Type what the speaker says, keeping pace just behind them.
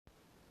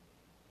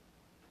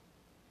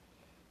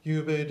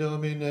Iube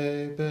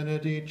Domine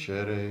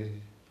benedicere,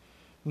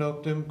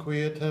 noctem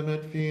quietem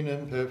et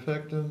finem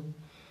perfectum,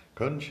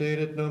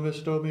 concedit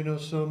nobis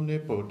Dominus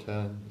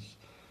omnipotens.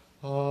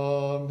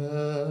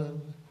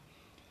 Amen.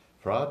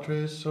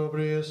 Fratres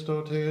sobrius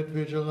tote et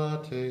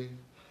vigilate,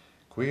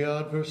 qui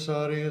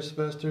adversarius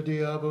vester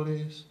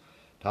diabolis,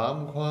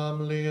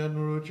 tamquam lien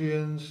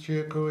rugiens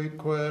circuit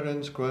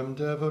querens quem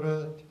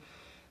deveret,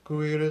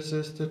 qui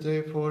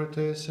resistate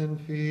fortes in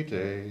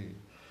fide,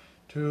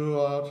 tu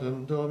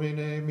autem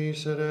Domine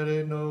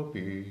miserere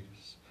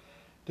nobis,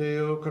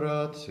 Deo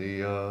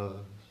gratias.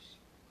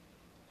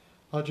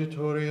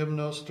 Agitorium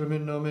nostrum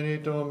in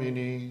nomine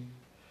Domini,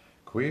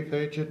 qui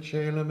fecit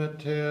caelum et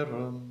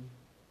terram.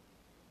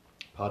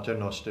 Pater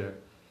noster,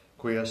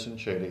 qui es in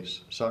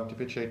celis,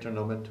 sanctificetur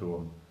nomen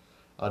tuum,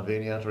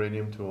 adveniat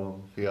regnum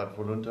tuum, fiat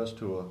voluntas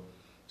tua,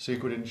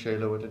 sicut in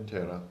caelo et in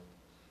terra.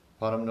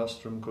 Panem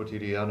nostrum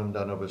quotidianum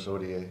da nobis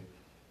hodie,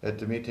 et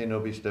dimitte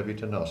nobis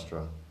debita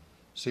nostra,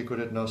 sicut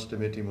et nos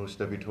dimittimus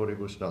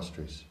debitoribus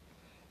nostris,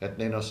 et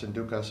ne nos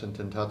inducas in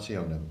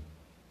tentationem,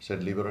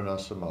 sed libera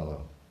nos a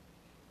malo.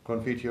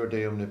 Confiteor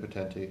Dei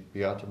omnipotenti,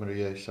 Beata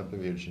Mariae Semper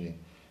Virgini,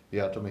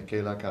 Beato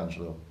Michael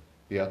Arcangelo,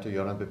 Beato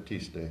Ioanna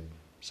Baptiste,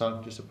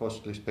 Sanctis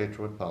Apostolis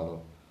Petro et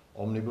Paulo,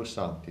 omnibus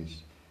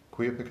sanctis,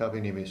 quia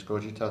peccavi nimis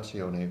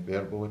cogitatione,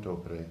 verbo et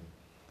opere,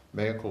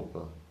 mea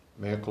culpa,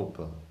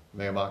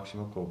 mea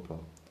maxima culpa.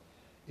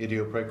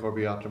 Ideo precor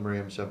Beatum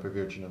Mariam Semper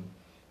Virginum,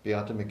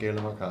 Beatum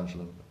Michaelum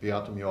Arcangelum,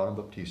 Beatum Ioannem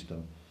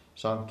Baptistum,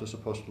 Sanctus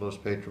Apostolos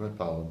Petrum et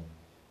Paulum,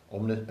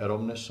 et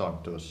omnes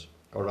sanctos,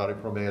 orare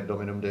pro mea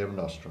Dominum Deum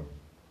nostrum.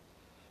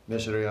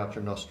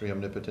 Misereatur nostri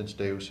omnipotens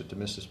Deus et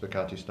demissus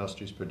peccatis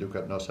nostris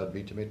perducat nos ad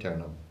vitam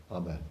aeternam.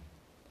 Amen.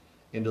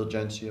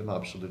 Indulgentiam,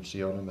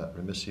 absolutionem et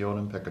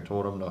remissionem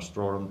peccatorum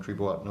nostrorum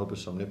tribuat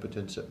nobis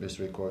omnipotens et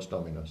misericors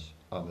Dominus.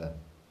 Amen.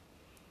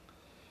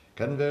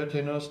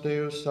 Converte nos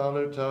Deus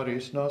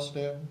salutaris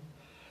noster,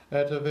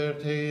 et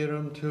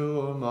avertirum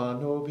tuum a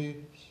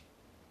nobis.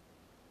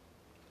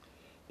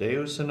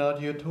 Deus in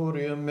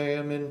adiutorium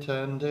meam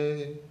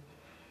intende,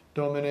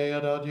 Domine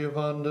ad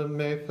adiuvandum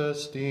me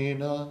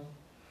festina,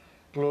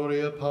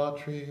 Gloria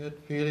Patri et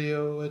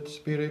Filio et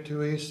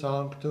Spiritui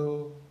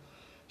Sancto,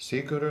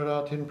 sicut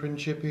erat in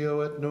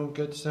principio et nunc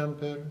et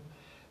semper,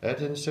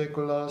 et in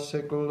saecula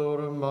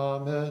saeculorum.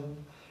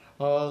 Amen.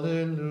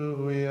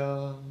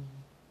 Alleluia.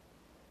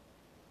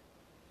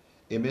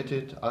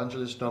 Emittit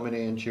Angelus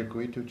Domini in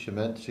circuitu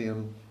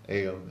cementium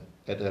eum,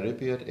 et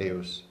eripiet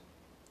eus.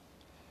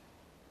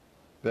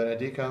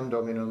 Benedicam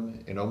Dominum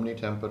in omni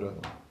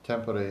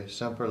tempore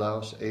semper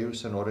laus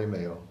eius in ore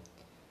meo.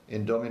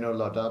 In Domino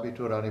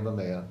laudabitur anima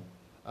mea,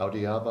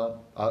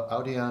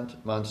 audiant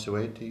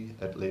mansueti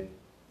et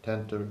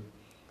latentur,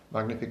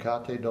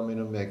 magnificate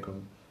Dominum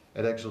mecum,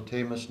 et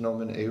exultemus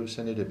nomen eius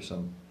in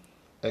idipsum,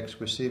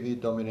 exquisivi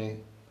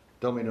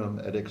Dominum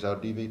et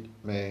exaudivit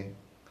me,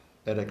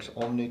 et ex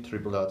omni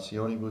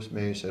tribulationibus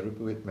meis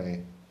erupuit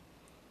me,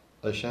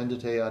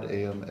 ascendite ad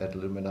eum et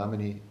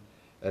illuminamini,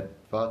 et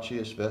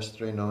facies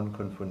vestre non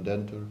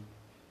confundentur,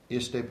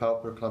 iste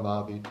pauper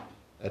clamavit,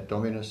 et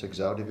Dominus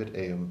exaudivit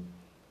eum,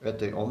 et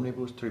de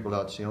omnibus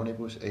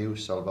tribulationibus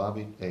eius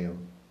salvavit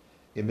eum.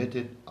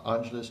 Emittit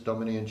Angelus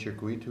Domini in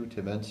circuitu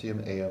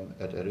timentium eum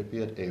et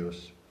eripiet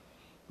eius.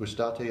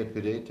 Gustate et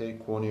videte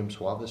quonium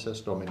suavis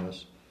est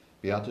Dominus,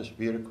 beatus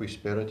vir qui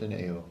sperit in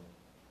eo.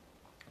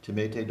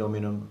 Timete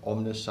Dominum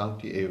omnes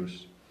sancti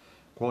eius,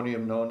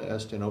 quonium non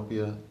est in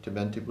opia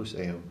timentibus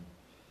eum.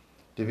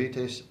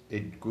 Divites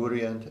et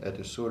gurient et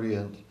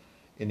usurient,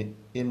 in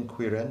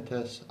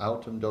inquirentes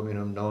autem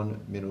Dominum non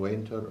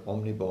minuentur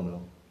omni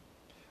bono.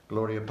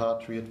 Gloria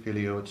Patri et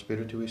Filio et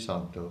Spiritui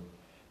Sancto,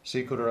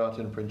 sicut erat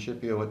in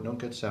principio et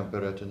nunc et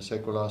semper et in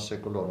saecula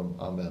saeculorum.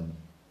 Amen.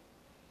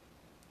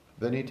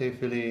 Venite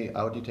filii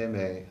audite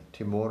me,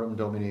 timorum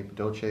Domini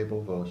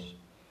docebo vos,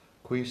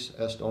 quis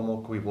est homo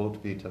qui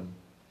vult vitam,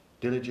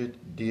 diligit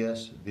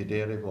dies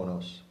videre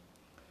bonos.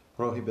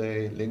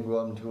 Prohibe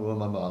linguam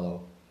tuum a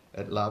malo,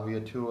 et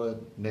labia tua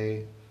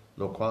ne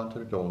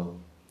loquantur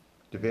dolum.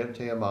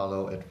 Diverte a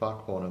malo et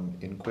fac bonum,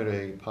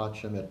 inquire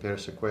pacem et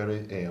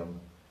persequere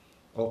eum.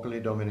 Oculi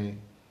Domini,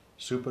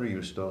 super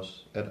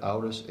justos, et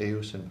aurus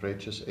eius in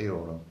preces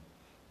eorum.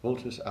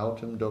 Vultus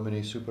autem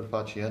Domini super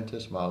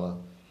facientes mala,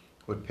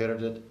 ut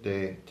perdit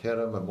de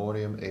terra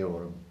memoriam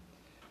eorum.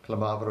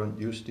 Clamavarunt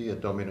justi et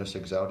Dominus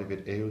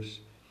exaudivit eius,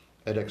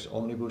 et ex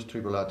omnibus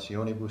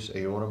tribulationibus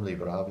eorum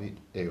liberavit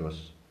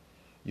eius.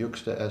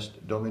 Juxta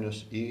est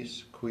Dominus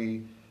is,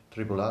 qui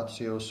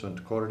tribulatio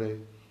sunt corde,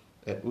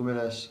 et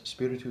humiles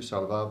spiritu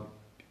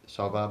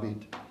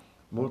salvabit,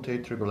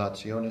 multe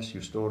tribulationes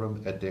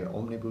justorum, et de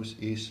omnibus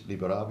is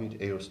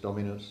liberavit eius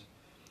Dominus.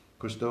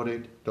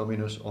 Custodit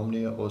Dominus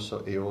omnia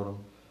ossa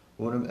eorum,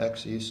 unum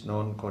ex is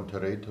non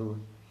conteretur,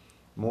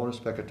 mors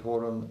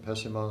peccatorum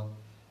pessima,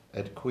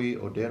 et qui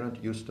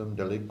oderunt justum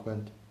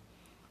delinquent,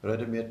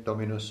 redimit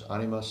Dominus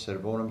animas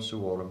servorum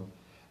suorum,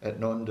 et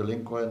non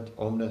delinquent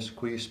omnes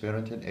qui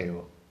sperant in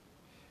eo.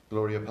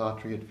 Gloria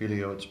Patri et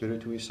Filio et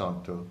Spiritui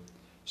Sancto,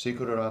 sic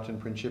ut erat in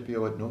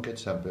principio et nunc et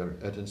semper,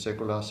 et in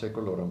saecula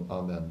saeculorum.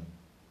 Amen.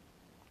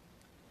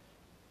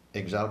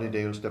 Exaudi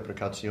Deus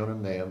deprecationem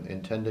meam,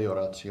 intende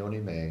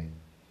orationi mei,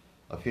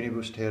 a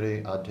finibus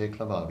terre ad te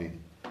clamavi,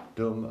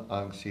 dum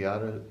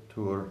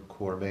anxiatur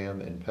cor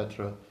meam in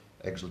petra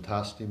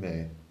exultasti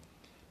me,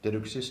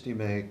 deduxisti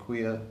me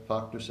quia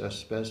factus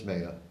est spes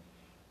mea,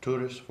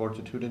 turis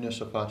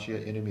fortitudinis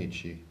facia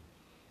inimici,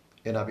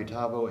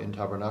 inhabitabo in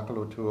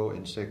tabernaculo tuo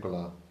in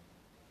saecula,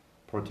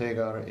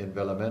 protegar in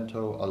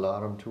velamento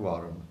alarum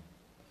tuarum,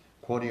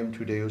 quoniam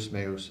tu Deus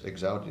meus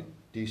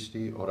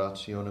exaudisti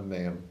orationem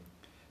meam,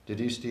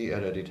 dedisti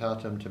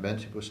hereditatem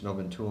tementibus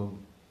nomen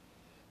tuum,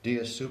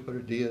 dies super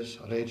dies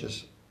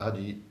regis ad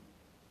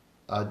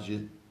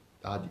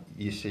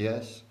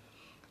Isies,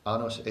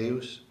 annos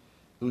eius,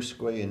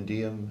 usque in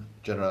diem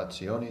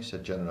generationis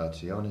et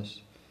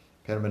generationis,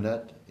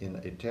 permanet in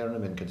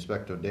aeternum in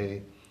conspecto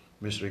Dei,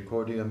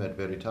 misericordiam et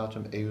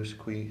veritatem eius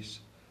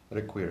quis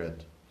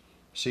requiret.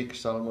 Sic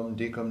salmum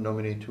dicum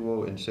nomini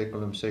tuo in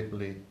saeculum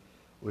saeculi,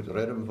 ut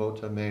redum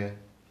vota mea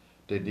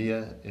de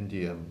dia in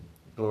diem,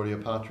 gloria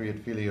Patri et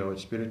Filio et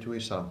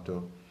Spiritui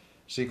Sancto,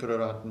 sic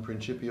erat in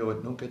principio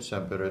et nunc et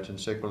semper et in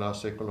saecula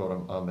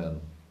saeculorum.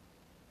 Amen.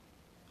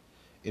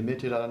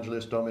 Imitit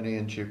Angelus Domini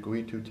in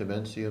circuitu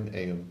tementium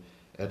eum,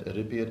 et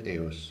eripiet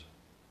eius.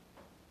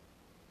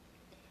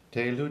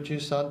 Te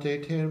lucis ante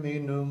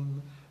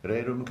terminum,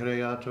 rerum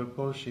creator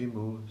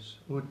possimus,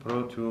 ut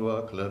pro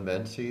tua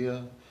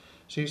clementia,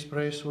 sis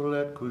presul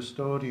et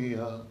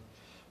custodia,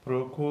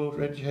 pro quo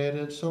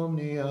regedet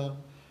somnia,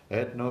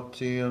 et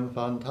noctium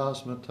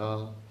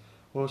phantasmata,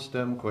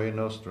 ostemque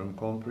nostrum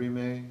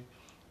comprime,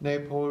 ne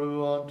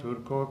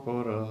polluantur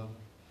corpora,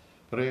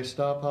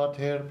 presta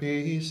pater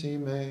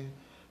piissime,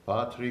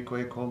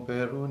 Patrique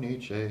comper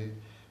unice,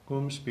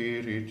 cum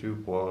spiritu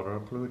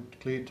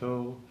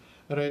paraclito,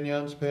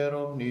 regnans per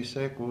omni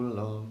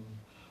saeculum.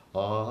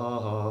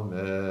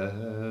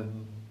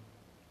 Amen.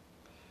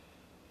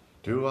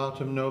 Tu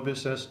autem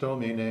nobis est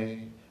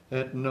Domine,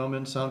 et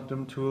nomen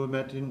sanctum tuum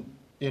et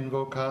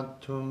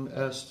invocatum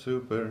est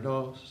super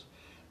nos,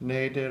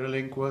 ne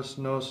derelinquas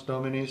nos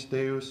Dominis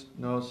Deus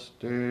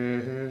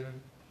noster.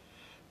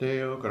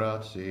 Deo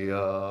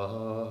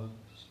gratias.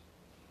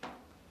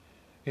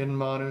 In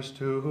manus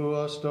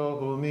tuas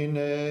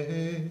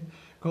Domine,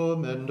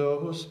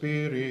 commendo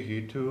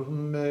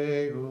spiritum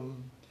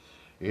meum.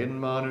 In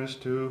manus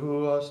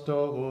tuas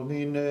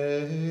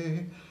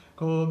Domine,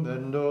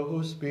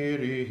 commendo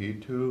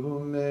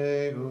spiritum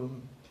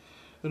meum.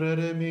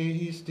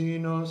 Redemisti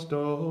nos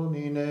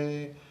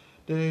Domine,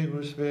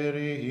 Deus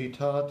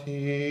veritatis,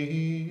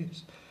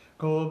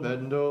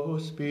 commendo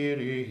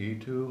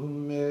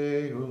spiritum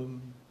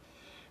meum.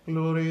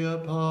 Gloria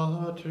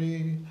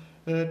Patri,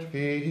 et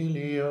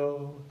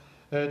Filio,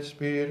 et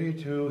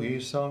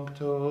Spiritui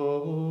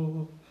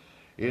Sancto,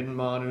 in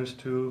manus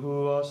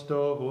tuas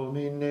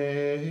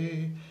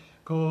Domine,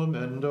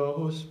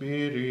 commendo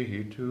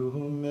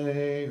spiritum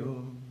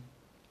meum.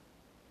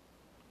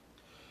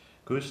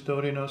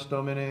 Custodi nos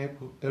Domine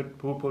et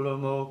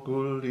populum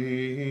oculi,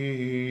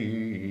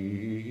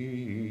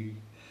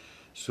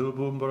 sub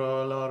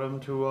umbra alarum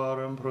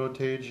tuarum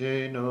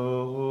protege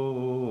nos.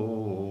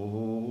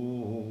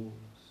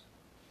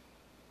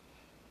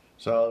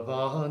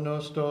 Salva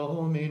nos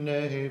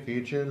Domine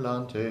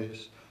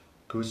vigilantes,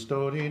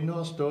 custodi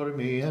nos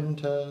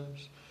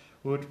dormientes,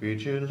 ut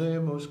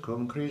vigilemus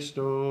cum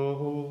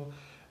Christo,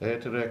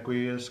 et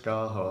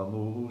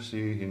requiescamus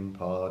in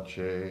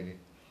pace.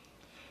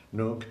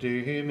 Nunc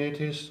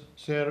dimittis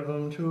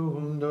servum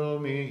tuum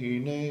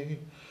Domine,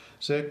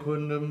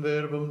 secundum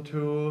verbum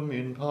tuum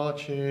in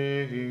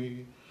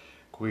pace,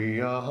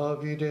 quia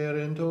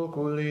viderent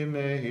oculi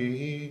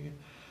mei,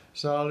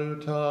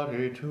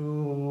 salutare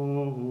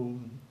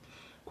tuum,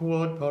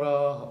 quod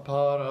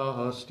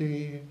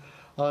parasti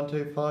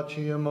ante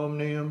faciam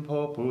omnium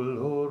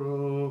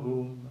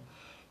populorum,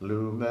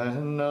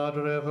 lumen ad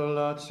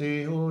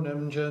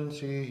revelationem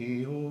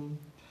gentium,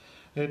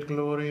 et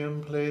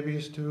gloriam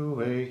plebis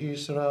tuae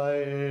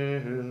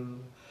Israel.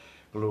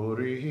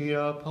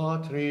 Gloria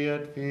Patri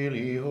et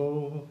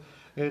Filio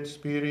et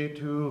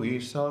Spiritui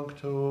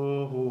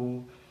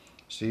Sancto,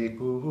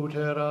 sic ut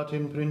erat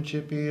in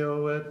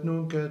principio et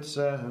nunc et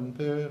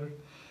semper,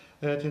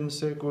 et in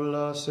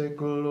saecula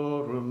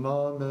saeculorum.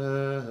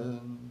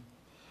 Amen.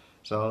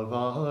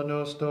 Salva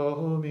nos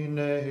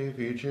Domine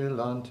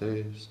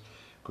vigilantes,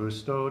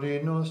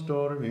 custodi nos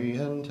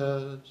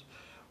dormientes,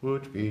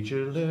 ut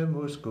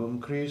vigilemus cum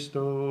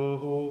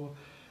Christo,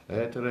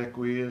 et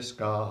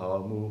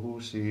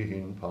requiescamus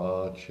in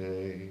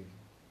pace.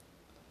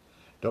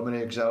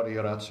 Domine exaudi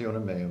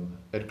orationem meum,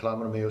 et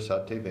clamor meus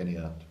ad te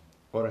veniat.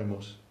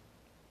 Oremus.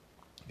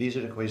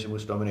 Visita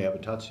quesimus Domine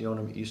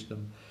habitationem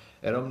istum,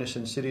 et omnes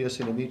insidias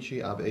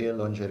inimici ab ea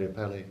longe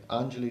repelle,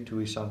 angeli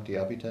tui sancti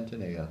habitant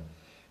in ea,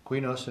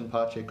 qui nos in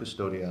pace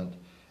custodiant,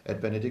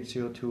 et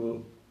benedictio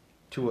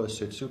tua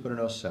sit super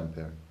nos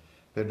semper,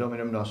 per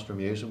Dominum nostrum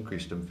Iesum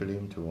Christum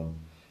Filium tuum,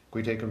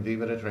 qui tecum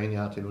vivere et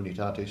regnat in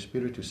unitate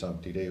Spiritus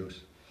Sancti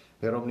Deus,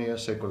 per omnia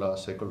saecula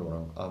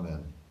saeculorum.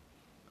 Amen.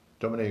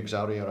 Domine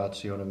exaudi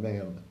orationem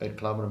meum, et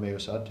clamor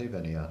meus ad te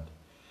veniat.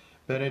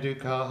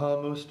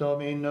 Benedicamus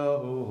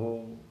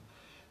Domino,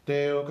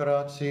 Deo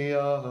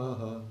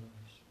gratias.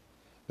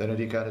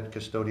 Benedicat et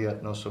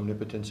custodiat nos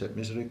omnipotens et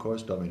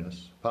misericors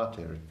Dominus,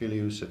 Pater,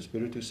 Filius et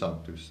Spiritus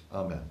Sanctus.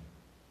 Amen.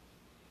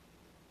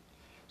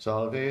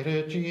 Salve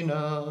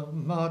Regina,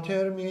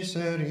 Mater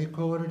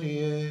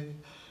misericordiae,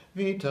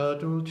 vita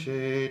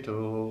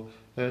dulcedo,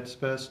 et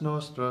spes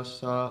nostra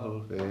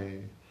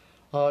salve.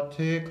 Ad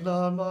te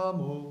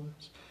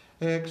clamamus,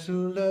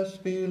 exules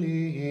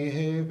filii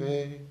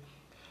Heve,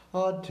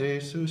 ad te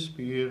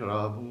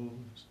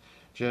suspiramus,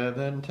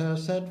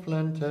 gementes et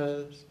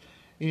flentes,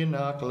 in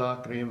ac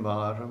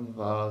lacrimarum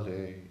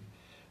vale.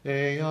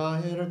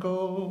 Ea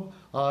ergo,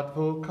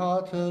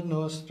 advocata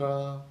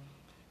nostra,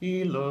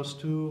 illos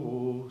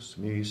tuos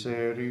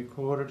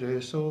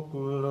misericordes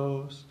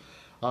oculos,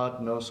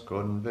 ad nos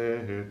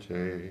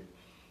converte.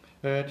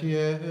 Et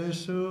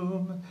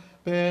Iesum,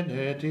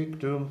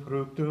 benedictum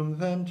fructum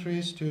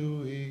ventris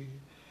tui,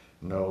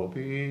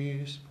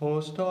 nobis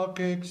post hoc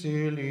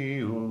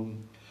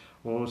exilium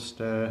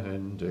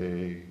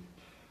ostende.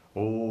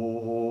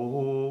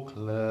 O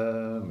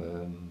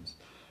clemens,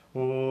 O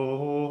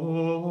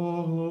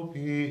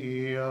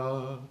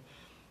pia,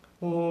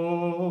 O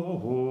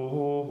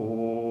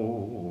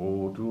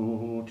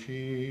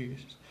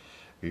dulcis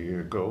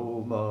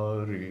Virgo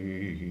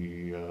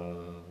Maria.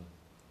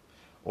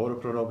 Ora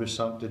pro nobis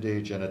sancta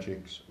Dei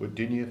Genetrix, ut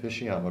digni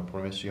officiamur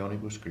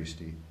promissionibus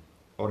Christi.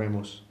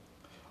 Oremus.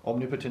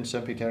 Omnipotens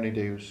sempiterni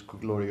Deus, qui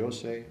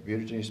gloriose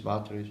Virginis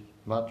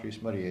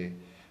Matris Mariae,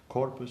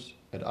 corpus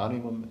et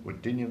animum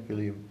ut dignum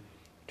filium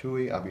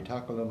tui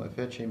habitaculum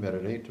effece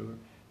mereretur,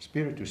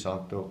 Spiritus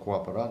Sancto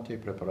cooperante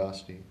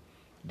preparasti,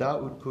 da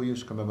ut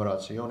cuius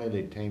commemoratione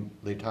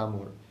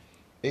letamur,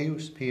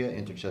 eius pia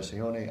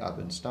intercessione ab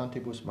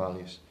instantibus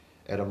malis,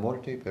 et a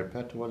morte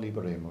perpetua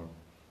liberemur.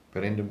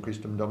 Per endum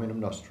Christum Dominum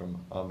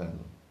nostrum. Amen.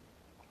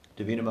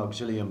 Divinum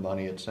auxilium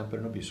mani et semper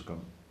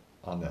nobiscum.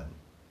 Amen.